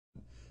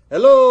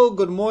Hello,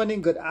 good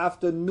morning, good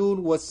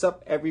afternoon. What's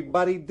up,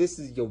 everybody? This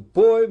is your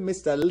boy,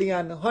 Mr.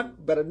 Leon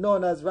Hunt, better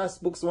known as Ras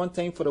Books. One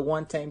time for the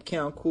one time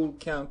Count Cool,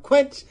 Count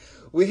Quench.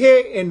 We're here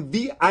in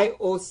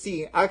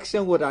VIOC in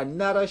action with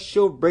another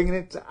show, bringing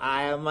it to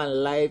I Am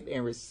Alive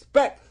in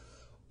respect.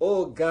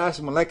 Oh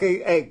gosh, man! Like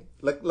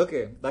look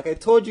here. Like I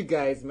told you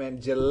guys, man,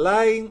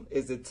 July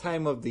is the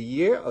time of the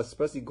year,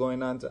 especially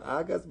going on to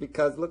August,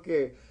 because look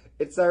here,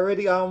 it's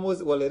already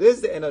almost, well, it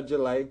is the end of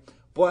July.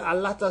 But a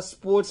lot of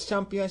sports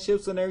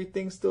championships and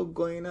everything still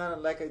going on.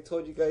 And like I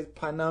told you guys,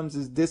 Panam's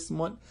is this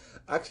month.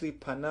 Actually,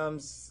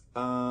 Panam's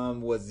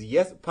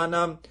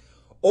Panam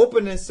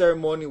opening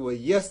ceremony was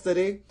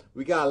yesterday.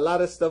 We got a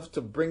lot of stuff to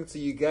bring to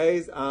you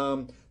guys.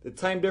 The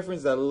time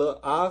difference is a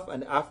little off,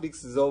 and the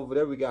athletes is over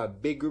there. We got a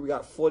big group. We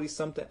got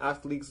 40-something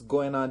athletes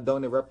going on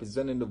down there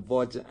representing the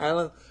Virgin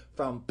Islands.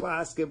 From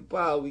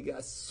basketball, we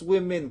got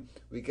swimming,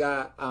 we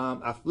got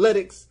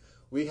athletics,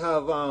 we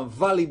have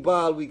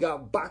volleyball, we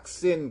got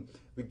boxing.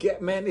 We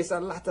get, man, it's a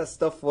lot of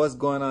stuff for us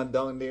going on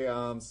down there.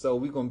 So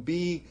we're gonna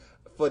be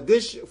for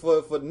this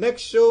for the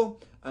next show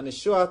and the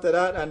show after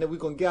that, and then we're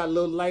gonna get a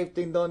little live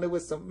thing down there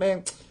with some,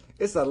 man.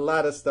 It's a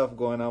lot of stuff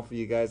going on for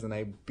you guys, and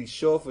I be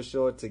sure for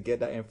sure to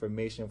get that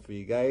information for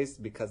you guys,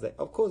 because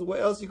of course,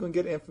 where else you can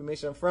get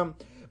information from?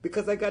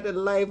 Because I got the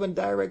live and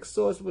direct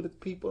source with the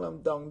people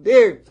I'm down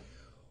there.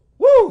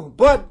 Woo!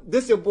 But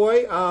this your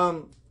boy.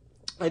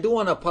 I do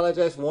want to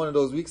apologize for one of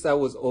those weeks I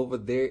was over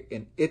there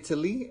in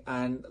Italy,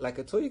 and like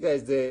I told you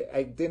guys there,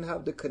 I didn't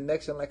have the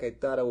connection like I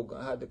thought I was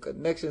gonna have the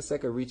connection, so I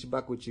could reach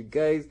back with you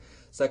guys,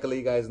 so I could let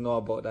you guys know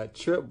about that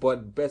trip.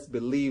 But best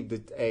believe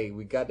that, hey,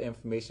 we got the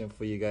information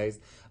for you guys,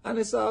 and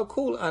it's all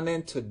cool. And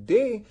then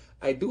today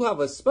I do have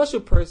a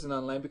special person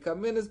online, because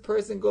me and this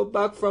person go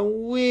back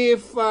from way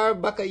far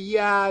back a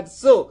yard.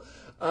 So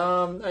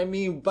I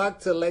mean, back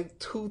to like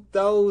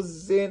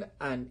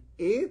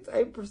 2008,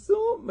 I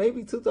presume,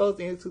 maybe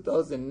 2008,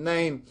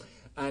 2009.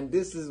 And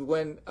this is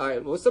when, all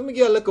right, well, so let me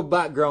get a little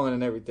background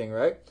and everything,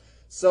 right?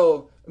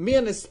 So me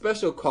and a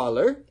special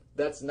caller,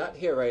 that's not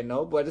here right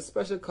now, but a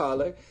special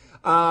caller,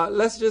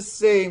 let's just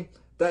say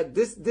that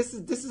this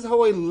is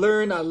how I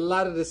learned a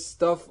lot of the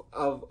stuff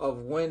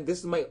of when, this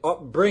is my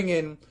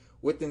upbringing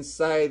with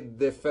inside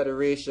the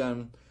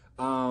Federation.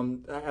 I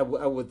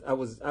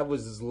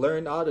was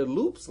learned all the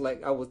loops,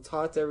 like I was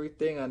taught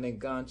everything, and then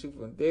gone through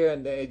from there,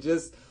 and then it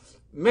just,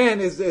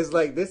 man, it's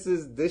like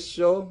this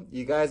show,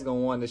 you guys gonna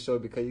want the show,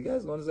 because you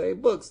guys gonna say, hey,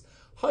 Books,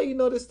 how you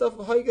know this stuff,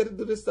 how you gotta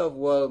do this stuff?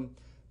 Well,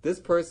 this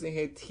person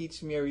here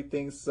teach me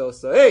everything, so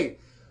hey,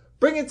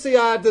 bring it to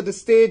y'all to the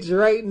stage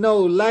right now,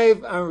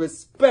 live and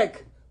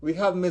respect. We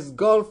have Miss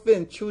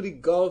Golphin, Trudi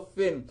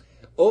Golphin,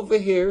 over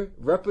here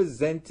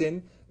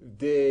representing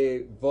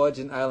the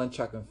Virgin Island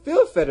Track and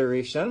Field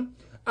Federation,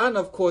 and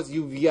of course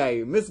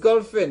UVI. Miss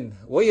Golphin,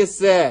 what you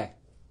say?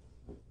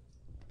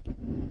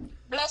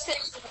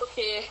 Blessings,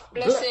 okay.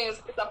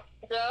 Blessings. It's a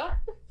pleasure.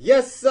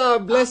 Yes, sir.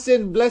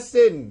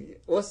 Blessing.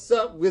 What's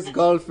up, Miss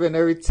Golphin?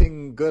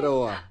 Everything good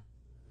or?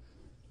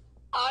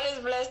 All is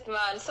blessed,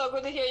 man. So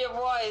good to hear your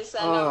voice,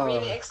 and I'm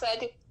really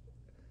excited.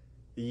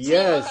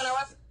 Yes.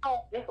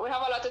 We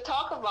have a lot to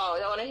talk about.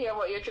 I want to hear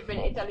about your trip in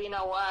Italy in a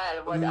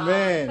while. But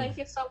man, thank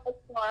you so much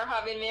for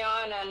having me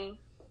on and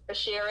for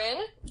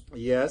sharing.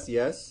 Yes.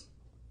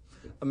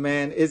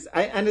 Man,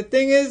 and the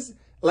thing is,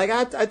 like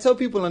I tell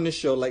people on the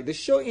show, like the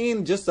show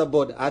ain't just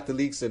about the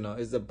athletes, you know.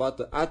 It's about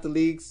the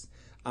athletes.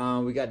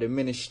 We got the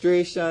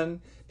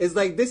administration. It's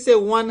like they say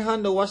one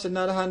hand to wash,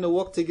 another hand to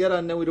work together,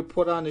 and then we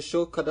put on the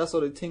show, cause that's how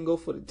the tingo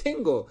for the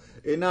tingo.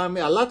 You know what I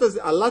mean? A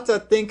lot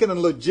of thinking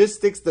and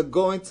logistics that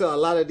go into a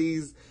lot of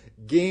these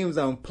games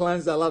and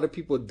plans that a lot of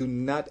people do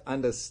not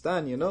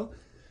understand, you know.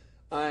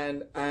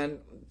 And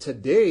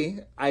today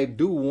I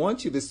do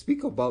want you to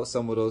speak about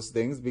some of those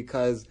things,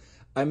 because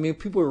I mean,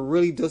 people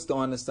really just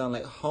don't understand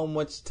like how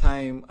much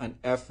time and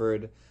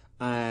effort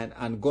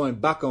and going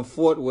back and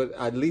forth with,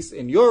 at least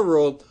in your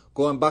role,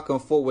 going back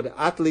and forth with the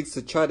athletes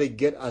to try to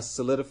get a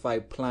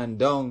solidified plan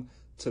down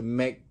to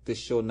make the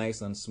show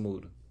nice and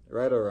smooth.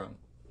 Right or wrong?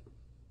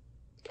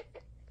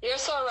 You're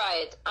so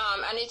right.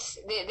 And it's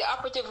the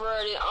operative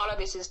word in all of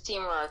this is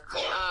teamwork.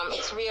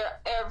 It's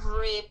where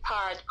every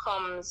part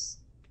comes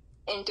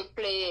into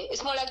play.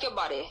 It's more like your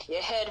body,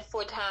 your head,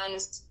 foot,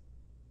 hands.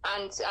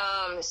 And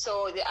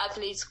so the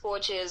athletes,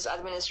 coaches,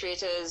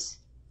 administrators,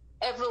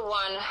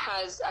 everyone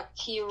has a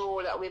key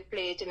role that we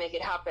play to make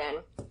it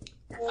happen.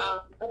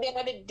 At the end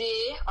of the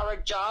day, our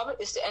job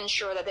is to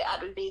ensure that the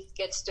athlete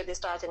gets to the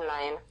starting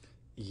line.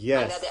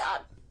 Yes. And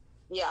that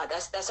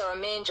that's our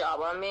main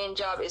job. Our main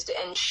job is to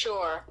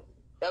ensure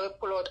that we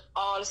pull out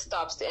all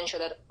stops to ensure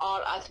that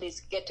all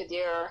athletes get to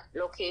their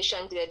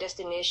location, to their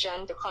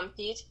destination to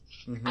compete,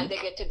 and they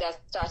get to that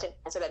starting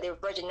line, so that the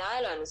Virgin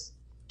Islands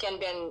can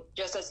be on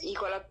just as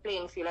equal a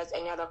playing field as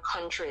any other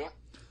country.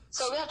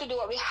 So we have to do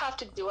what we have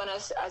to do, and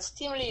as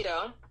team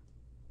leader,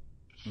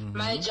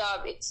 my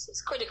job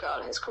it's critical,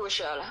 it's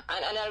crucial,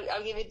 and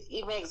I'll give you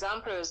even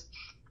examples.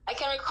 I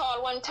can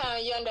recall one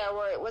time you and I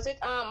were, was it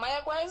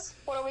Mayaguez,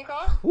 Puerto Rico?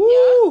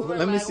 Woo!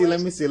 Yeah, Let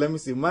me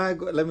see.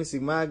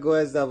 My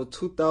goals that was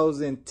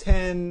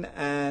 2010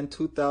 and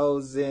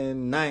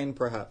 2009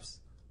 perhaps.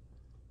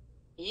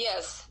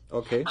 Yes.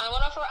 Okay. And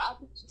one of our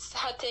athletes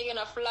had taken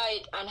a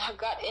flight and had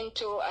got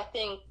into, I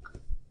think,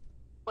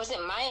 was it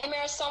Miami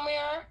or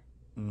somewhere?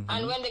 Mm-hmm.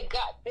 And when they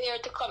got there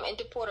to come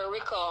into Puerto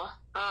Rico,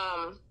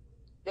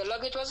 the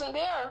luggage wasn't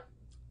there.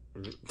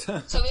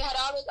 So we had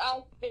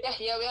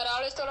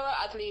always told our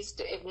athletes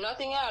to, if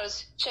nothing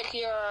else, check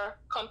your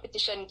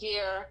competition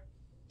gear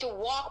to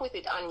walk with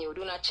it on you.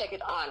 Do not check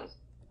it on.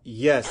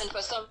 Yes. And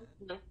for some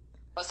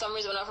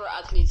reason, one of our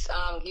athletes'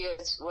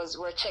 gears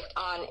were checked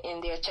on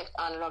in their checked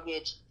on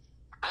luggage.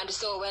 And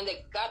so when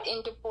they got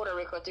into Puerto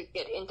Rico to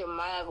get into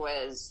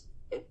Mayagüez,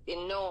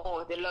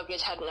 the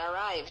luggage hadn't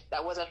arrived.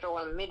 That was at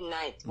around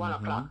midnight, 1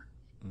 o'clock.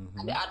 Mm-hmm.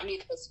 And the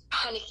athlete was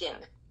panicking.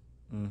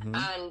 Mm-hmm.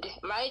 And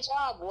my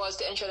job was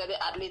to ensure that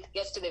the athlete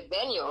gets to the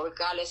venue,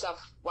 regardless of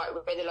where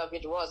the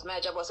luggage was.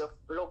 My job was to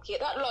locate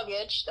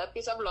that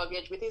piece of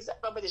luggage with his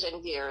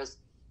competition gears,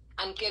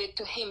 and get it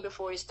to him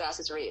before he starts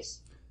his race.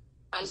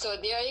 And so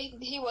there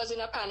he was in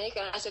a panic,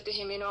 and I said to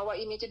him, you know what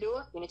you need to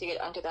do? You need to get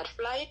onto that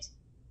flight,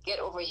 get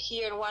over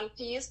here in one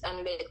piece,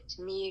 and let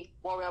me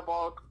worry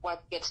about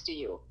what gets to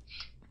you.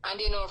 And,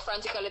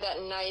 frantically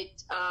that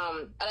night,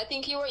 and I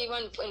think you were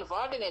even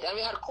involved in it. And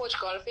we had Coach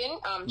Golphin,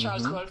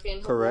 Charles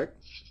Golphin, correct,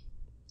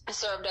 who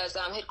served as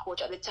head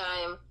coach at the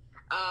time.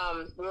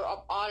 We were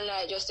up all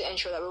night just to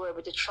ensure that we were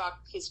able to track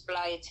his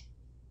flight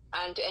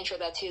and to ensure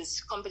that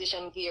his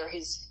competition gear,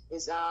 his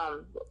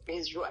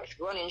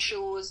running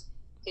shoes,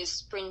 his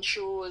sprint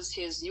shoes,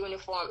 his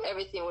uniform,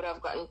 everything would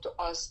have gotten to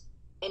us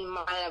in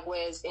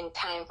Mayagüez in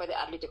time for the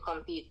athlete to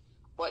compete.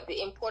 But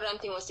the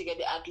important thing was to get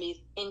the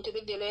athlete into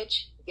the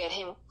village, get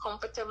him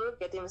comfortable,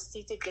 get him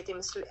seated, get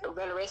him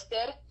well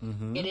rested,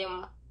 get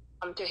him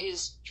to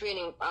his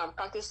training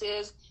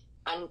practices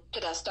and to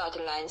that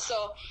starting line.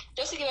 So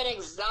just to give an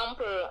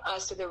example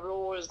as to the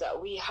roles that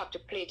we have to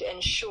play to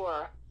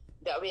ensure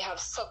that we have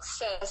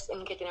success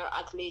in getting our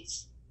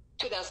athletes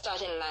to that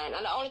starting line.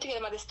 And not only to get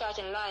them at the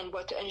starting line,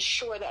 but to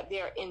ensure that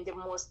they're in the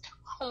most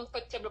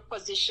comfortable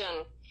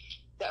position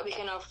that we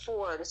can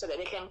afford so that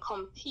they can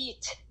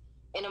compete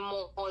in the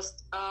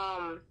most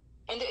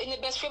in the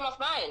best frame of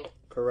mind.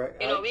 Correct.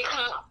 We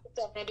can't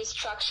put any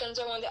distractions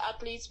around the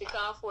athletes. We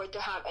can't afford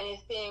to have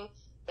anything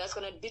that's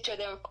going to deter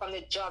them from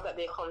the job that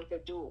they come to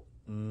do.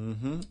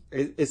 Mm-hmm.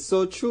 It's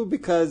so true,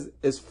 because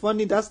it's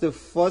funny, that's the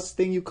first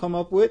thing you come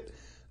up with,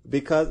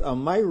 because on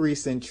my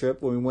recent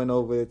trip when we went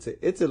over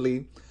to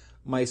Italy,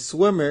 my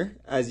swimmer,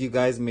 as you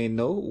guys may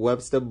know,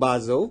 Webster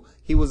Bazzo,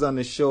 he was on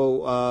the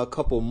show a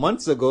couple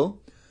months ago.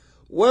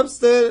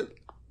 Webster,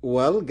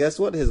 well, guess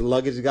what? His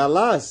luggage got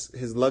lost.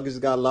 His luggage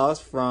got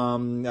lost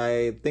from,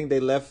 I think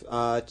they left,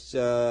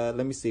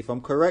 let me see if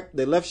I'm correct.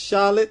 They left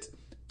Charlotte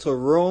to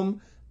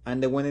Rome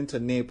and they went into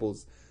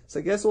Naples.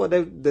 So guess what?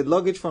 The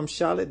luggage from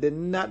Charlotte did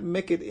not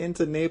make it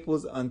into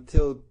Naples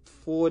until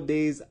 4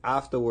 days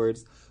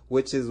afterwards,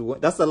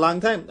 that's a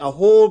long time. A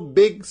whole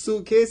big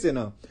suitcase,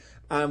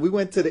 And we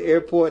went to the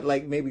airport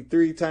like maybe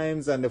 3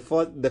 times. And the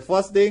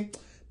first day,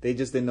 they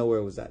just didn't know where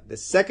it was at. The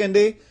second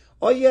day,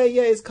 oh, yeah,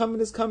 it's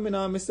coming. It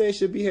said it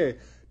should be here.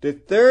 The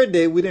third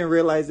day, we didn't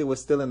realize it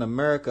was still in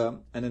America.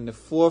 And then the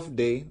fourth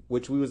day,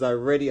 which we was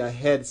already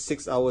ahead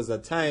 6 hours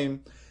at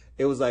time,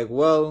 it was like,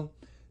 well,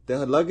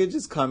 the luggage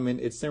is coming.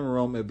 It's in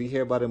Rome. It'll be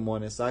here by the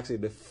morning. So actually,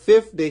 the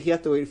fifth day, he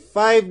had to wait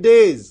 5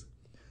 days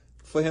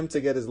for him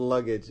to get his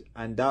luggage.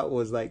 And that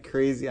was like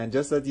crazy. And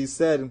just as you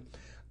said,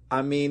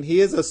 I mean, he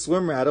is a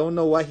swimmer. I don't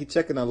know why he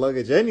checking our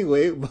luggage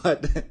anyway,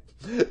 but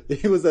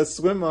he was a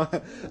swimmer.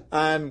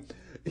 And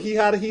he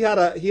had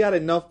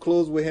enough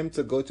clothes with him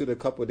to go to the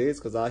couple of days,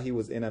 because he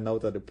was in and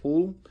out of the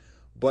pool.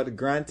 But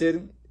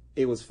granted,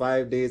 it was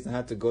 5 days and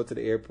had to go to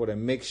the airport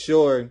and make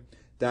sure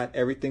that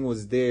everything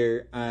was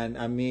there. And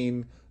I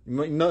mean,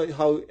 you know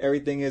how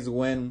everything is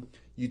when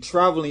you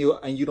travel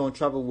and you don't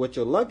travel with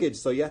your luggage,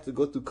 so you have to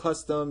go through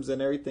customs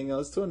and everything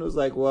else too. And it was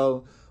like,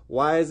 well,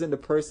 why isn't the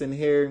person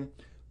here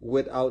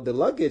without the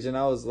luggage? And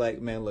I was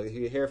like, man, look,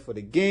 you're here for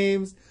the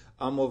games.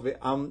 I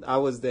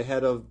was the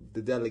head of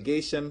the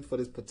delegation for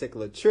this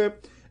particular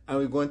trip, and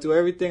we're going through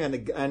everything.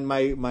 And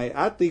my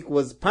athlete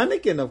was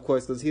panicking, of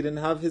course, because he didn't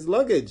have his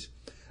luggage.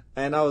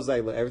 And I was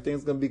like, look,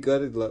 everything's gonna be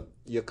good. Look,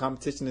 your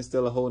competition is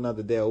still a whole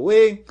nother day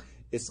away.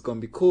 It's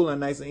gonna be cool and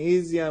nice and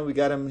easy. And we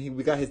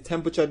got his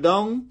temperature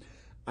down,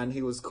 and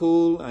he was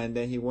cool. And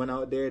then he went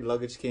out there. The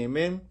luggage came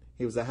in.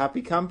 He was a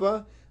happy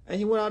camper, and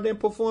he went out there and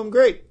performed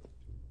great.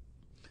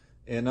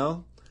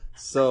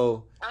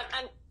 So.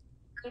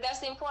 And that's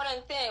the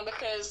important thing,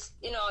 because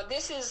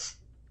this is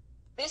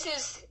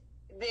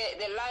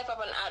the life of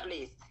an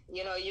athlete.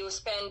 You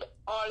spend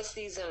all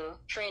season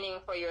training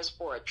for your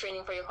sport,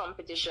 training for your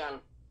competition.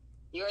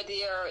 You're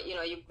there,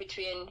 you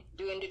between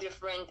doing the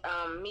different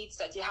meets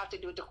that you have to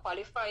do to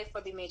qualify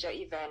for the major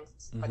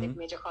events, for the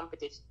major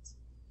competitions.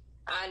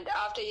 And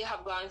after you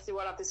have gone through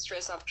all of the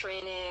stress of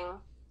training,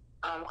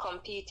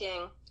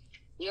 competing,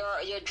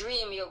 your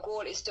dream, your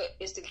goal is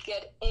to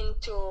get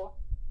into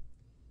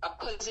a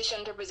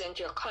position to present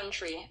your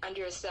country and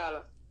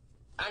yourself.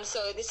 And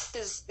so this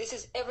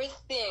is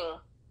everything.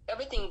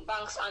 Everything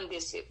banks on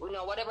this. You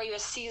know, whatever your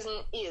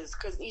season is,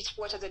 because each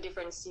sport has a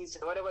different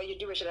season. Whatever your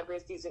duration of your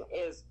season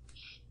is,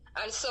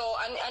 and so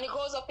and it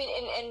goes up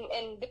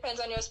in depends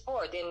on your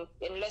sport in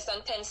less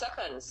than 10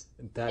 seconds,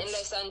 in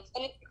less than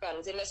 20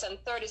 seconds, in less than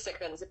 30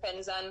 seconds.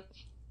 Depends on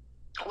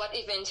what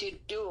event you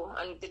do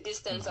and the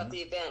distance of the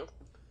event.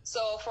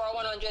 So for a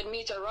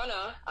 100-meter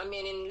runner, I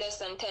mean, in less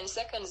than 10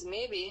 seconds,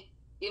 maybe,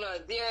 you know,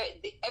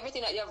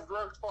 everything that you have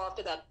worked for up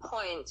to that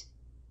point,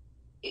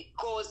 it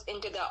goes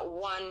into that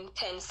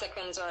 10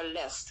 seconds or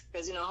less,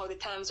 because you know how the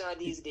times are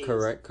these days.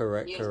 Correct.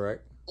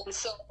 And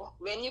so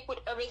when you put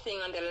everything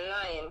on the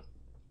line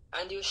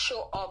and you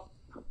show up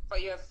for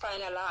your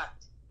final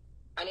act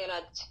and you're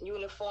not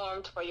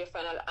uniformed for your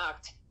final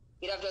act,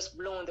 you'd have just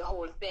blown the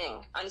whole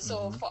thing. And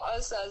so for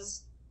us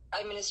as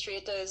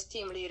administrators,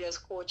 team leaders,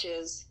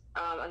 coaches,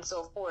 and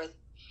so forth,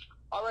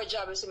 our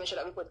job is to make sure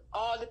that we put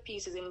all the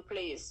pieces in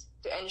place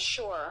to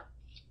ensure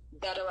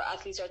that our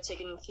athletes are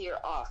taken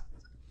care of.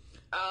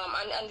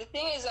 And the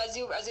thing is, as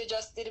you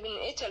just did in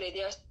Italy,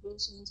 there are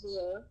situations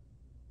where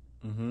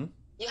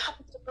you have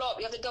to double up.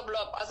 You have to double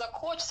up as a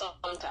coach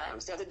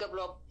sometimes. You have to double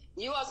up.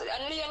 You as and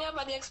Leon, you have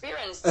had the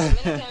experience. Many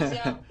times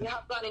you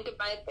have gone into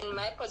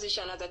my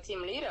position as a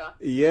team leader.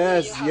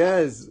 Yes.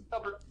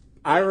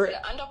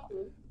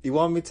 You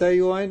want me to tell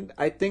you one?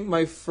 I think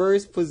my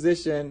first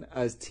position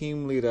as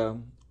team leader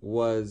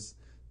was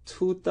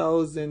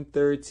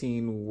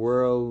 2013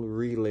 World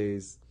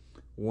Relays,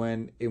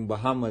 when in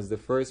Bahamas, the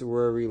first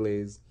World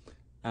Relays.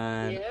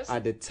 And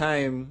at the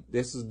time,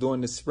 this was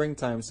during the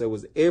springtime, so it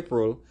was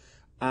April,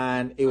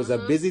 and it was a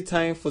busy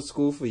time for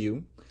school for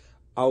you.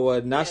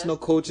 Our national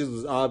coaches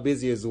was all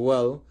busy as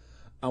well,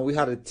 and we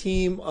had a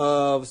team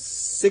of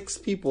 6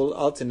 people,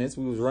 alternates.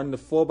 We was running the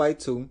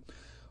 4x2,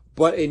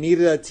 but it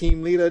needed a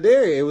team leader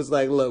there. It was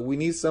like, look, we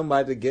need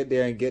somebody to get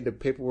there and get the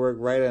paperwork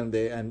right and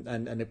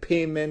the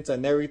payment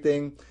and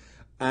everything.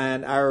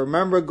 And I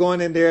remember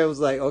going in there, it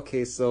was like,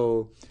 okay,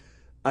 so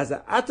as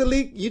an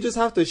athlete, you just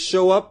have to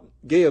show up,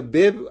 get your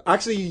bib.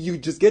 Actually, you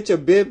just get your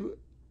bib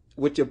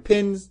with your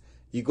pins.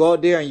 You go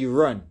out there and you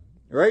run,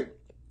 right?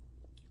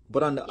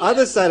 But on the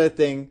other side of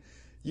thing,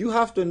 you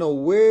have to know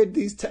where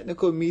these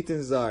technical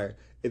meetings are.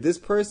 If this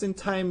person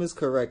times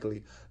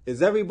correctly,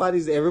 is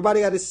everybody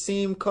got the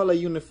same color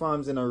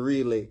uniforms in a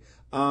relay?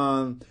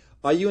 Are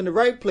you in the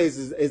right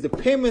places? Is the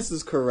payments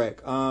is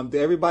correct? Do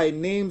everybody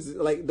names,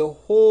 like the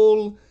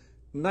whole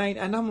 9?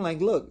 And I'm like,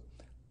 look,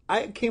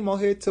 I came out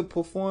here to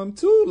perform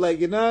too,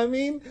 like, you know what I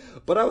mean?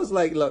 But I was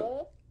like,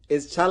 look,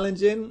 it's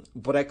challenging,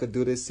 but I could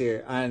do this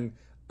here. And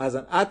as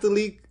an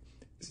athlete,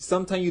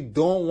 sometimes you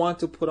don't want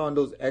to put on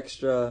those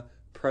extra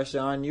pressure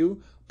on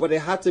you, but it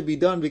had to be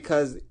done,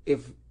 because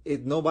if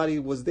nobody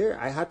was there,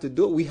 I had to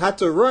do it. We had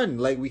to run,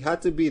 like we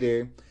had to be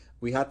there.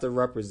 We had to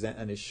represent,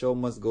 and the show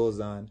must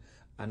goes on.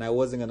 And I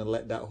wasn't going to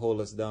let that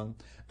hold us down.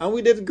 And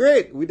we did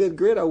great. We did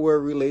great at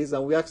World Relays,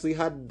 and we actually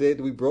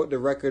we broke the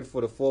record for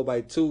the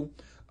 4x2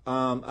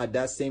 at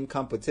that same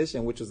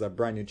competition, which was a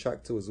brand new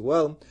track too as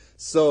well.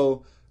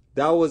 So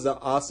that was an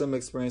awesome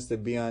experience to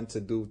be on, to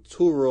do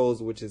 2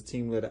 roles, which is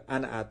team leader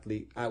and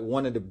athlete, at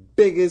one of the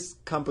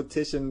biggest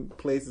competition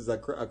places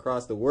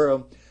across the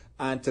world,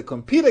 and to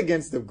compete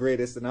against the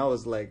greatest. And I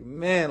was like,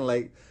 man,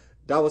 like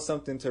that was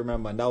something to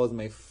remember. And that was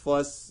my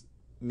first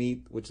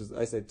meet, which was,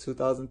 I said,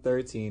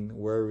 2013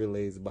 World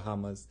Relays,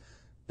 Bahamas.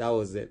 That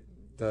was it.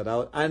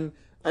 And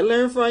I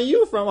learned from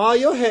you, from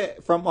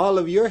all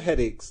of your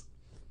headaches.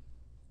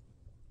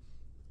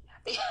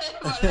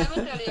 Well, let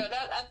me tell you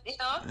that, you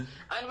know,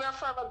 and we're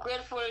forever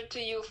grateful to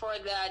you for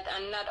that.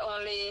 And not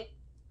only,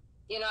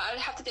 you know, I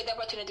have to take the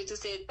opportunity to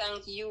say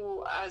thank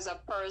you as a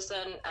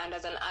person and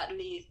as an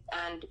athlete,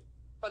 and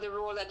for the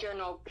role that you're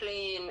now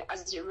playing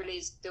as it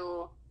relates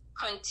to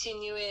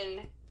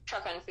continuing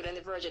track and field in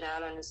the Virgin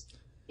Islands.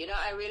 You know,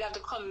 I really have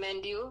to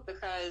commend you,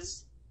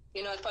 because,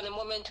 you know, from the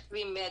moment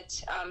we met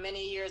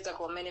many years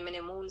ago, many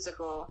moons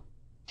ago,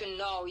 to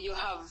now, you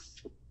have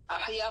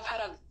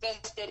had a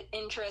vested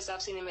interest.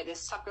 I've seen you make the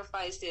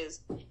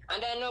sacrifices. And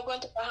I know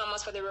going to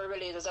Bahamas for the World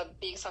Relays was a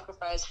big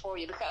sacrifice for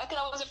you, because I think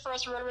that was the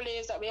first World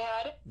Relays that we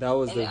had. That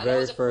was the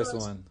very first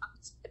one.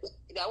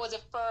 That was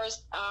the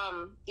first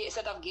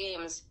set of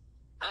games.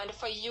 And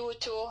for you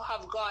to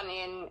have gone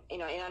in, you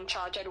know, in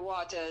uncharted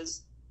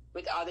waters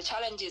with all the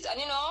challenges. And,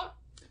 you know,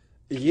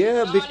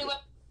 yeah,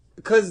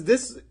 because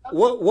this,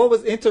 what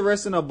was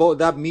interesting about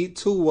that meet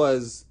too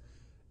was,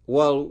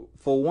 well,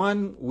 for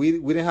one, we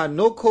didn't have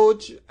no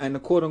coach,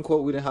 and quote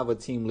unquote, we didn't have a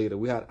team leader.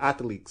 We had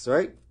athletes,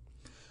 right?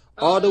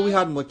 Although we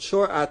had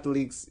mature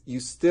athletes, you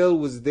still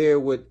was there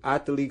with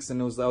athletes,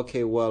 and it was like,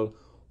 okay, well,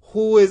 I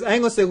ain't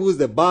gonna say who's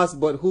the boss,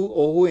 but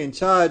who in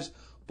charge,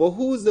 but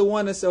who's the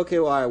one that say, okay,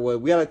 well, all right, well,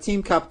 we had a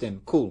team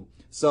captain, cool.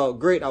 So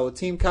great, our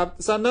team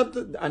captain, so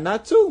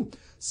not too.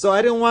 So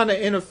I didn't want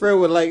to interfere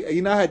with, like,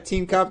 you know, I had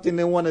team captain,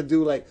 didn't want to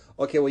do like,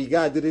 okay, well, you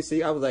gotta do this.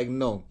 I was like,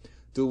 no.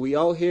 do we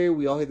out here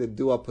to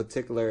do a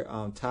particular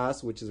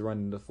task, which is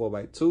running the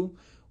 4x2.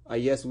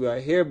 Yes, we are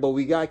here, but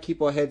we gotta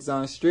keep our heads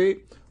on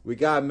straight. We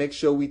gotta make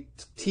sure we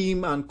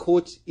team and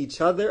coach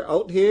each other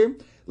out here.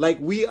 Like,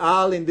 we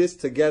all in this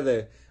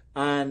together.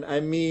 And I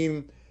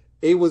mean,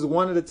 it was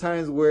one of the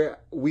times where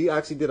we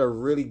actually did a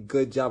really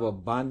good job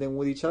of bonding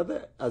with each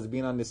other as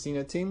being on the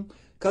senior team.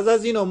 Because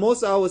as you know,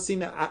 most of our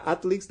senior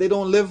athletes, they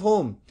don't live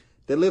home.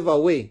 They live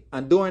away.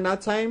 And during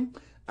that time,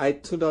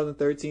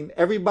 2013,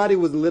 everybody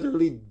was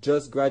literally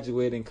just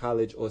graduating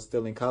college or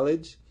still in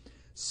college.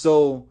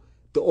 So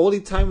the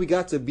only time we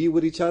got to be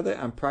with each other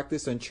and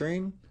practice and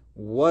train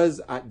was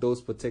at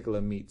those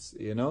particular meets,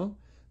 you know?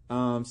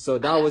 So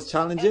that was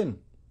challenging.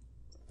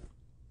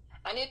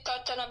 And you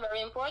touched on a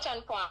very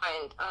important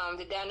point,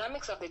 the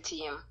dynamics of the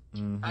team.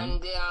 Mm-hmm.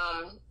 And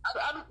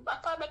I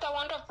probably better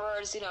want of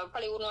words,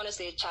 probably wouldn't want to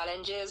say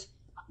challenges,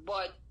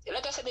 but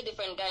let us say the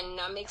different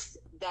dynamics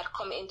that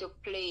come into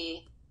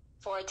play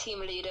for team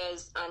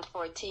leaders and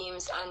for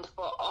teams and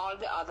for all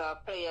the other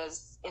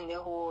players in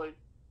the whole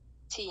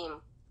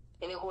team,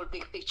 in the whole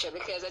big picture.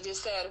 Because as you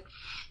said,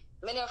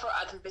 many of our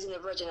athletes in the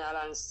Virgin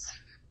Islands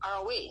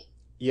are away.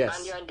 Yes.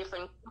 And they're on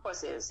different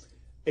campuses.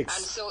 And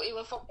so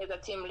even for as a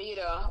team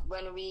leader,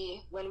 when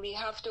we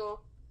have to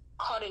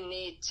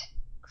coordinate,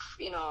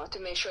 to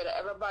make sure that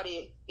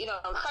everybody,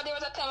 because there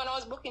was a time when I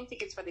was booking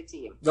tickets for the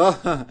team.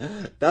 Oh,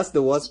 that's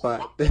the worst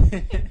part. You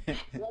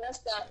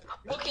understand?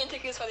 Booking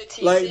tickets for the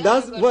team. Like,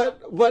 that's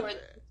what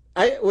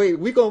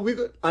we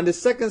on the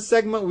second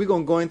segment, we're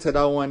going to go into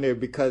that one there,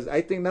 because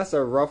I think that's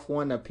a rough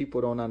one that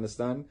people don't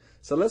understand.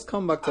 So let's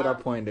come back to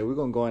that point there. We're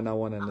going to go in that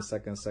one in the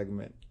second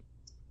segment.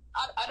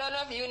 I don't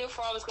know if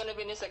uniform is going to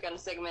be in the second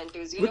segment.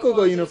 We could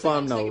go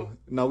uniform now.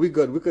 No, we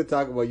good. We could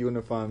talk about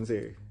uniforms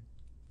here.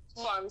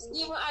 Uniforms,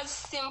 even as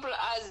simple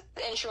as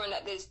ensuring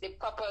that there's the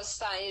proper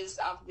size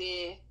of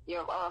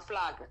our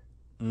flag,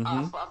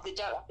 mm-hmm. of the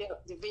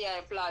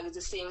VI flag is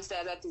the same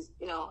size that is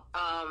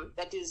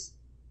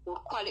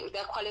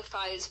that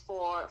qualifies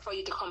for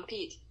you to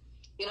compete.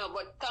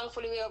 But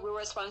thankfully we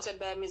were sponsored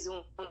by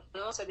Mizuno,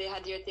 so they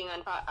had their thing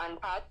on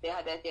pat, they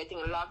had their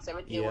thing locked,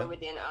 everything were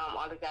within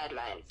all the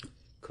guidelines.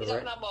 Correct.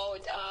 We're talking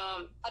about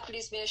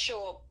athletes being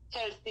show up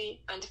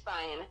healthy and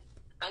fine,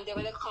 and then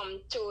when they come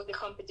to the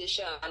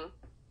competition,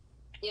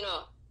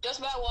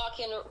 just by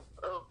walking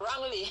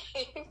wrongly,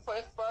 for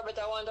a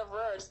better want of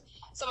words,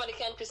 somebody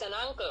can twist an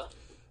ankle.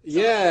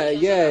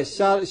 Yeah.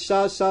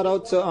 Shout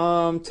out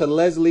to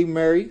Leslie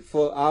Murray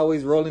for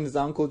always rolling his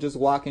ankle, just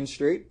walking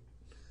straight.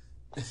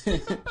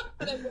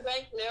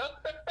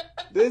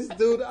 This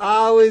dude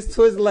always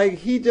twists, like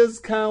he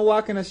just can't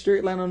walk in a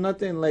straight line or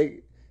nothing.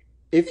 Like,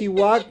 if he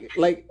walk,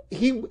 like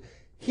he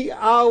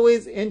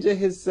always injure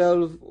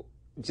himself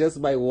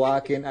just by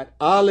walking at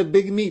all the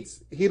big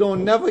meets. He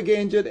don't never get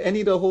injured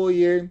any the whole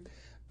year,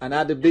 and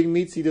at the big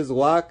meets he just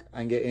walk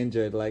and get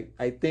injured. Like,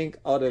 I think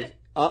out of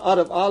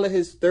all of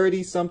his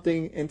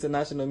 30-something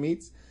international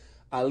meets,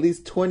 at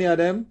least 20 of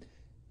them,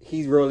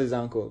 he's rolled his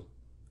ankle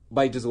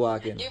by just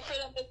walking. You feel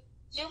that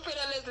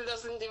Leslie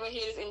doesn't even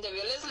hear this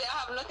interview. Leslie,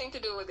 I have nothing to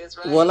do with this,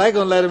 right? Well, I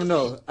gonna let him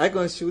know. I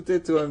gonna shoot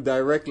it to him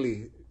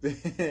directly. But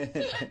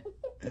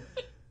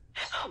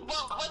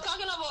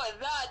talking about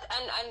that,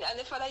 and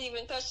the fact that you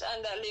even touched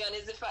on that, Leon,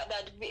 is the fact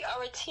that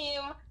our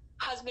team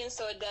has been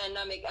so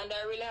dynamic, and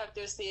I really have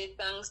to say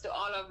thanks to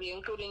all of you,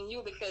 including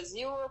you, because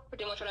you were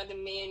pretty much one of the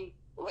main,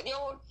 you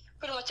were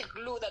pretty much a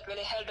glue that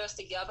really held us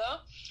together.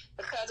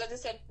 Because as I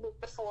said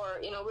before,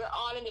 we're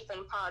all in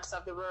different parts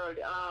of the world,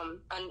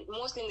 and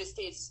mostly in the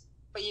States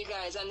for you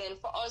guys, and then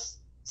for us,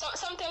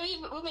 sometimes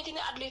we meet in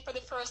the athlete for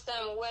the first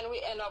time when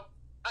we end up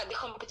at the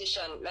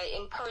competition, like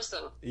in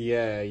person.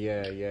 Yeah,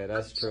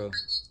 that's true.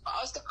 For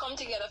us to come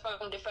together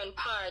from different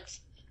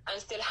parts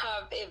and still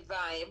have a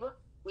vibe,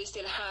 we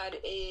still had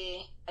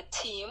a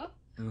team,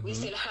 mm-hmm. we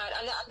still had,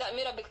 and that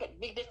made a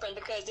big difference,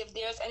 because if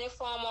there's any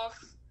form of,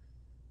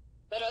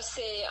 let us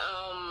say,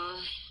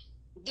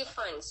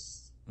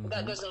 difference, mm-hmm.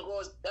 that doesn't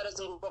go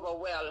over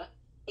well,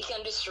 it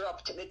can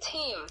disrupt the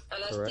team.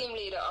 And as Correct. Team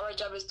leader, our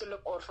job is to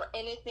look out for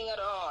anything at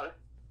all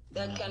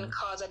that mm-hmm. can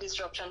cause a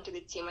disruption to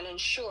the team and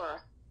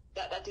ensure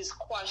that is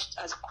quashed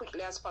as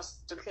quickly as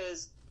possible,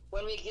 because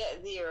when we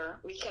get there,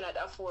 we cannot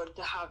afford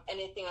to have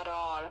anything at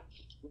all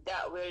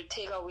that will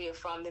take away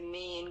from the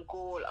main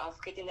goal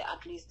of getting the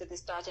athletes to the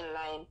starting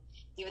line,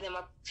 giving them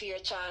a fair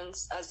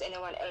chance as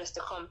anyone else to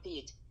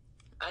compete,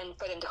 and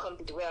for them to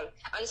compete well.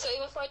 And so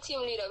even for a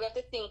team leader, we have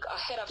to think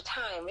ahead of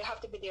time. We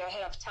have to be there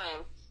ahead of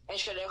time,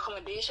 ensure the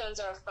accommodations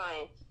are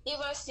fine.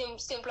 Even as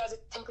simple as the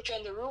temperature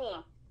in the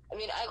room. I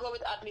mean, I go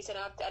with athletes and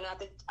I have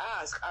to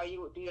ask,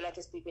 do you like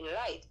to sleep in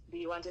light? Do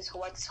you want to,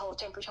 what's how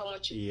temperature,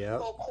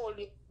 how cold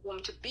do you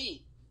want to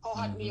be? How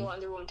hot do you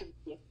want the room to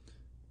be?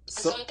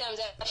 So, sometimes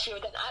I share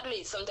with an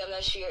athlete, sometimes I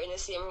share in the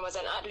same room as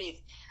an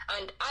athlete.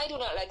 And I do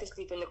not like to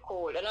sleep in the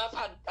cold. And I've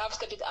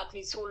slept with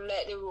athletes who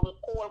let the room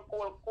cold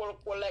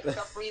like a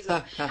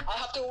freezer. I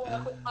have to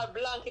work with my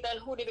blanket and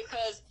hoodie,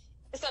 because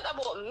it's not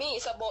about me.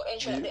 It's about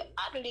ensuring that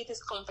the athlete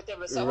is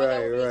comfortable. So Right,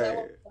 whatever it is, I right.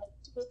 want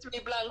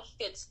 2-3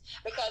 blankets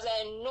because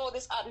I know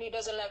this athlete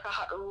doesn't like a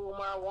hot room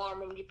or a warm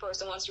room. The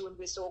person wants you to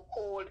be so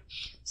cold.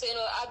 So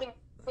I think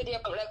like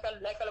a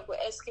little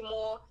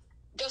Eskimo,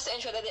 just to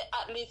ensure that the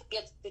athlete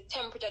gets the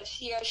temperature that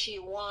he or she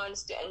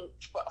wants to, and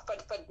for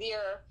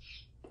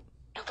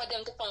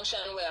them to function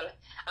well.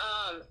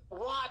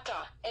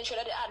 Water, ensure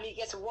that the athlete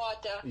gets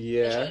water.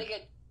 Yeah. Ensure that they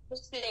get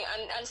thing.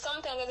 And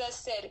sometimes, as I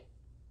said,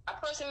 a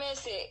person may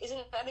say,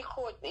 isn't that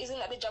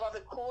the job of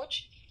the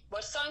coach?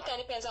 But sometimes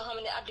it depends on how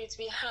many athletes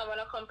we have on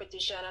a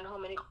competition and how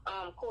many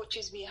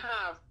coaches we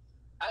have.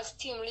 As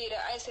team leader,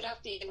 I still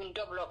have to even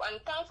double up.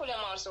 And thankfully,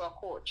 I'm also a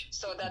coach,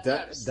 so that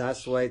helps.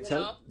 That's why I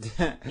tell.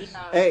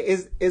 Hey,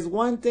 is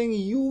one thing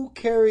you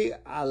carry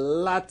a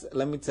lot.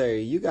 Let me tell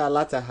you got a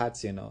lot of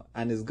hats, and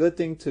it's a good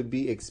thing to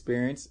be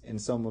experienced in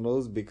some of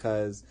those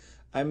because,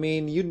 I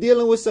mean, you're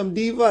dealing with some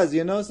divas,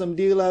 some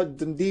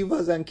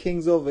divas and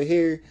kings over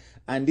here.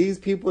 And these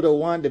people that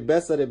want the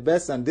best of the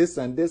best and this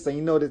and this,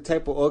 and the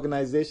type of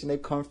organization they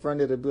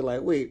confronted to be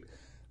like, wait,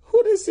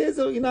 who this is?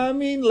 You know what I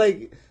mean?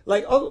 Like,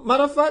 oh,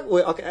 matter of fact,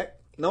 wait, okay,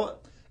 no,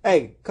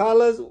 hey,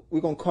 callers,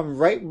 we're gonna come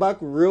right back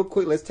real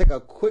quick. Let's take a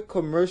quick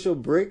commercial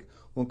break.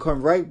 We'll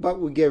come right back.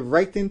 We'll get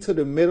right into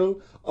the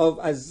middle of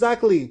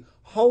exactly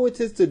how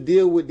it is to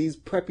deal with these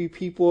preppy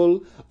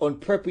people on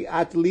preppy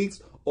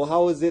athletes, or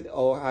how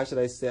should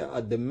I say,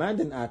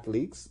 demanding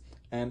athletes.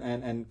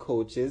 And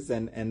coaches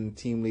and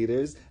team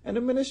leaders and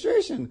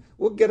administration.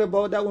 We'll get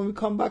about that when we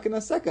come back in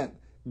a second.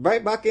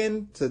 Right back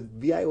into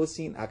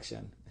VIOC in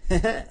action.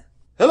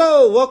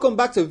 Hello, welcome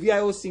back to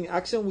VIOC in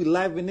action. We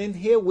live and in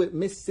here with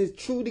Mrs.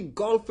 Trudi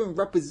Golphin,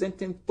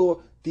 representing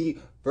for the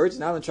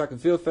Virgin Island Track and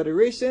Field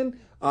Federation,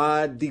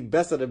 the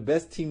best of the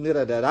best team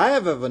leader that I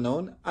have ever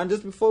known. And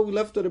just before we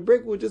left for the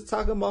break, we were just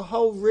talking about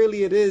how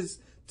really it is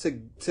to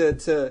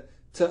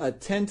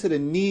attend to the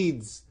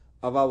needs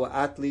of our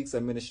athletes,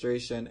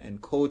 administration,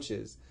 and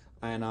coaches.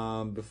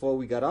 And before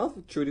we got off,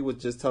 Trudi was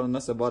just telling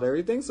us about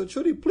everything. So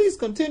Trudi, please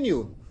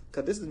continue,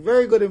 because this is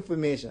very good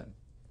information.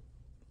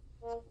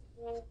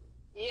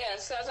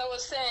 Yes, as I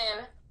was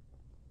saying,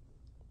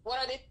 one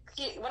of the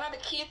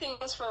key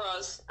things for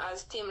us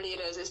as team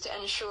leaders is to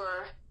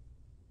ensure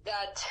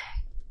that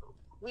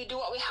we do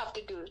what we have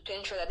to do to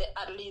ensure that the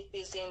athlete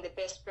is in the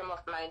best frame of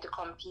mind to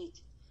compete.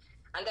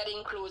 And that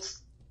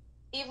includes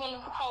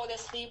even how they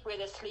sleep, where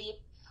they sleep,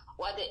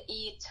 what they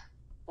eat,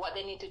 what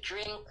they need to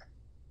drink.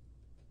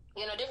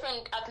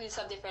 Different athletes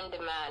have different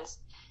demands.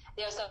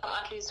 There are some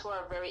athletes who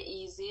are very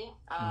easy,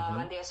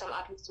 and there are some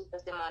athletes who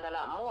just demand a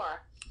lot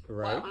more.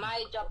 Right. But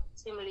my job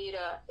as team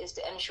leader is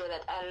to ensure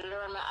that I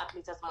learn my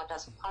athletes as much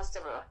as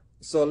possible.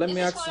 So let me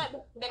ask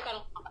you.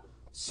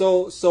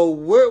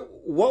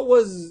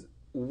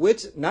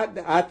 Which, not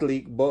the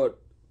athlete, but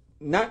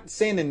not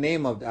saying the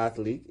name of the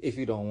athlete if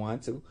you don't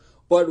want to,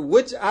 but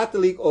which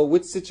athlete or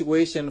which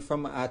situation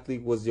from an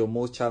athlete was your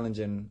most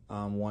challenging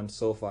one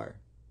so far?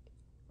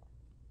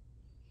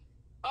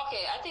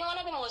 Okay, I think one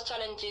of the most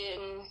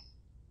challenging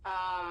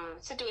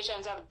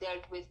situations I've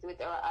dealt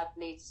with our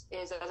athletes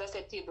is, as I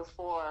said to you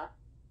before,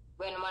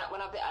 when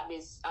one of the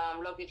athletes'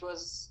 luggage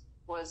was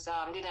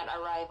did not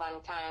arrive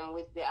on time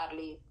with the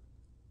athlete.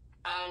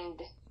 And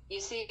you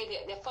see,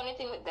 the funny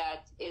thing with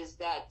that is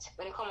that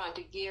when it comes on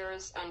to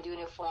gears and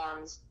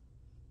uniforms,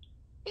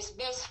 it's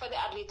best for the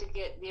athlete to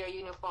get their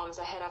uniforms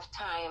ahead of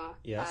time.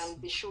 Yes.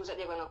 And the shoes that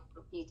they're going to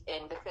compete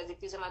in, because it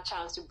gives them a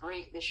chance to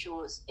break the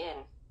shoes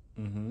in.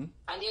 Mm-hmm.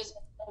 And there's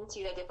a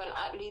guarantee that if an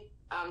athlete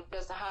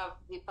doesn't have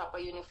the proper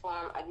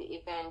uniform at the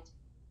event,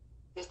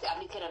 the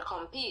athlete cannot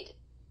compete.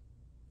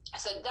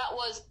 So that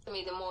was, to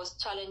me, the most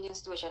challenging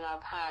situation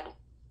I've had.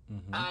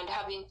 Mm-hmm. And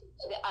having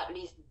the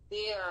athletes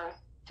there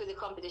to the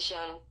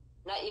competition,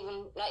 not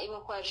even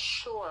quite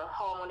sure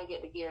how I'm going to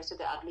get the gears to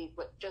the athlete,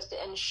 but just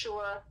to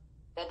ensure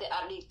that the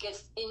athlete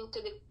gets into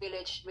the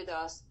village with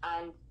us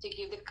and to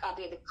give the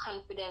athlete the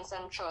confidence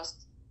and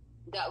trust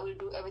that we'll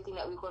do everything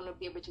that we're going to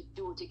be able to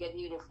do to get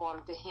the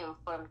uniform to him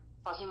for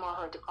him or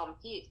her to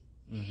compete.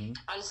 Mm-hmm.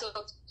 And so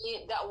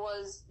that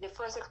was the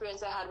first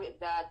experience I had with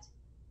that.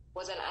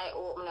 Was an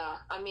eye-opener.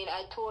 I mean,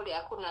 I told you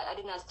I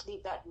did not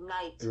sleep that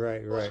night.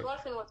 Right.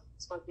 Golphin was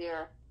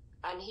there,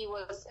 and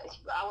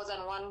I was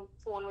on one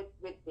phone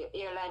with the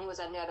airline, he was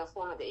on the other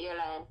phone with the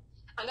airline.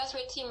 And that's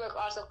where teamwork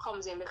also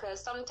comes in,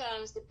 because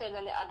sometimes, depending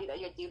on the athlete that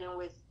you're dealing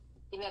with,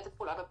 you may have to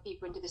pull other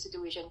people into the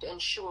situation to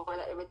ensure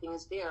that everything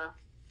is there.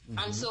 Mm-hmm.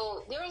 And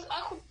so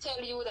I could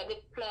tell you that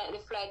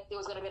there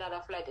was going to be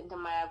another flight into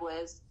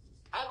Mayagüez.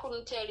 I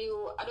couldn't tell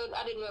you, I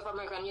didn't know if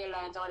American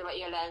Airlines or whatever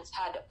airlines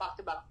had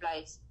back-to-back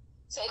flights.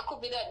 So it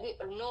could be that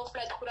no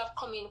flight could have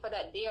come in for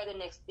that day or the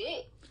next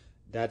day.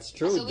 That's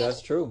true. So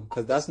that's true.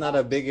 Because that's not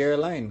a big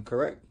airline,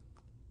 correct?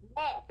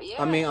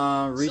 Yeah. I mean,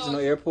 regional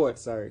airport.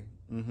 Sorry.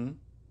 Mm-hmm.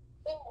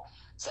 Yeah.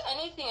 So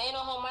anything, you know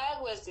how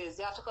Mayagüez is.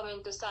 You have to come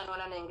into San Juan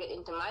and then get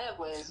into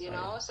Mayagüez, you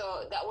know.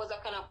 So that was a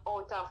kind of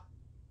out of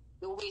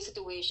the way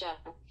situation.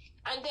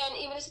 And then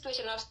even the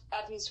situation of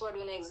at least for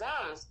doing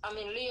exams. I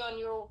mean, Leon,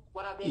 you're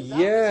one of the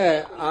examples.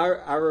 Yeah,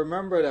 I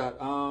remember that.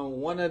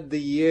 One of the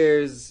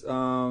years,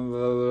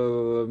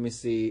 let me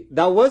see.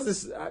 That's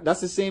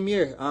the same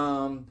year.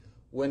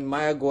 When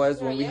Maya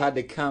Goes, when we had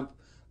the camp,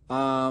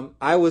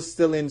 I was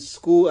still in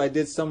school. I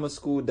did summer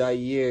school that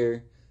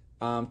year.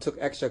 Took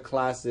extra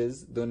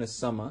classes during the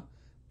summer,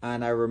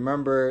 and I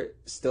remember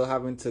still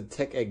having to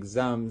take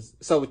exams.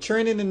 So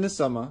training in the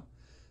summer,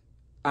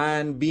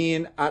 and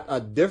being at a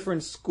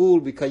different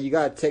school because you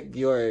gotta take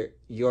your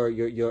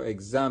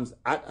exams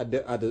at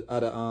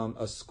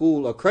a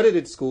school,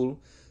 accredited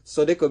school,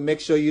 so they could make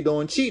sure you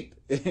don't cheat,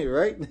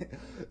 right?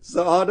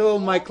 So although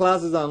my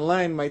class is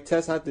online, my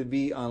test had to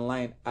be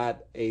online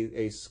at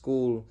a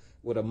school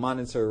with a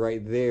monitor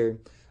right there.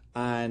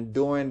 And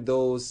during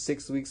those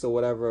 6 weeks or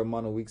whatever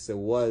amount of weeks it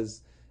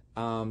was,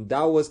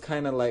 that was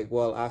kind of like,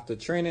 well, after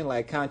training,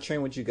 like I can't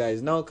train with you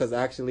guys now because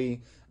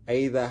actually I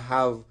either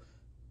have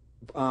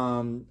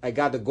I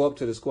got to go up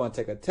to the school and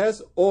take a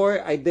test,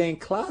 or I did in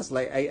class.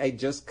 Like I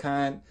just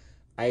can't.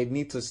 I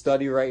need to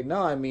study right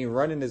now. I mean,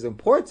 running is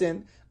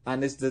important,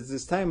 and it's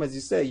this time, as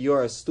you said,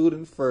 you're a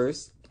student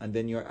first, and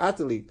then you're an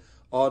athlete.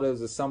 Although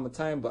it's the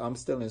summertime, but I'm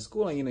still in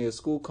school, and your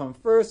school come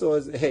first, or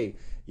is hey,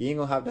 you ain't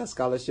gonna have that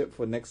scholarship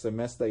for next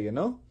semester,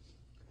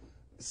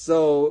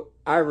 So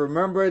I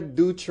remember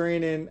do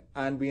training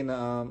and being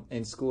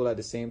in school at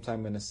the same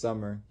time in the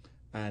summer.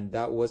 And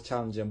that was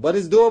challenging, but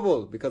it's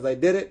doable because I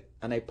did it,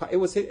 and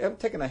I'm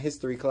taking a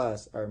history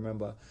class, I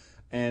remember,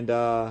 and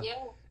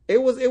it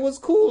was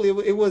cool.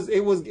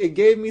 It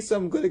gave me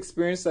some good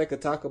experience. I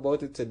could talk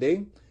about it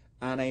today,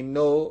 and I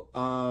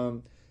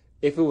know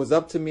if it was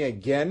up to me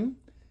again,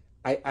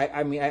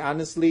 I mean, I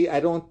honestly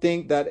don't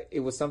think that it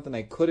was something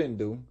I couldn't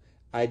do.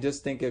 I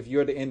just think if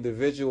you're the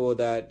individual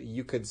that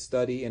you could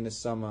study in the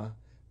summer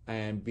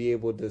and be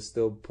able to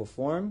still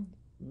perform,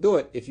 do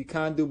it. If you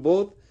can't do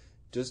both,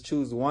 just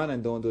choose one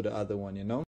and don't do the other one,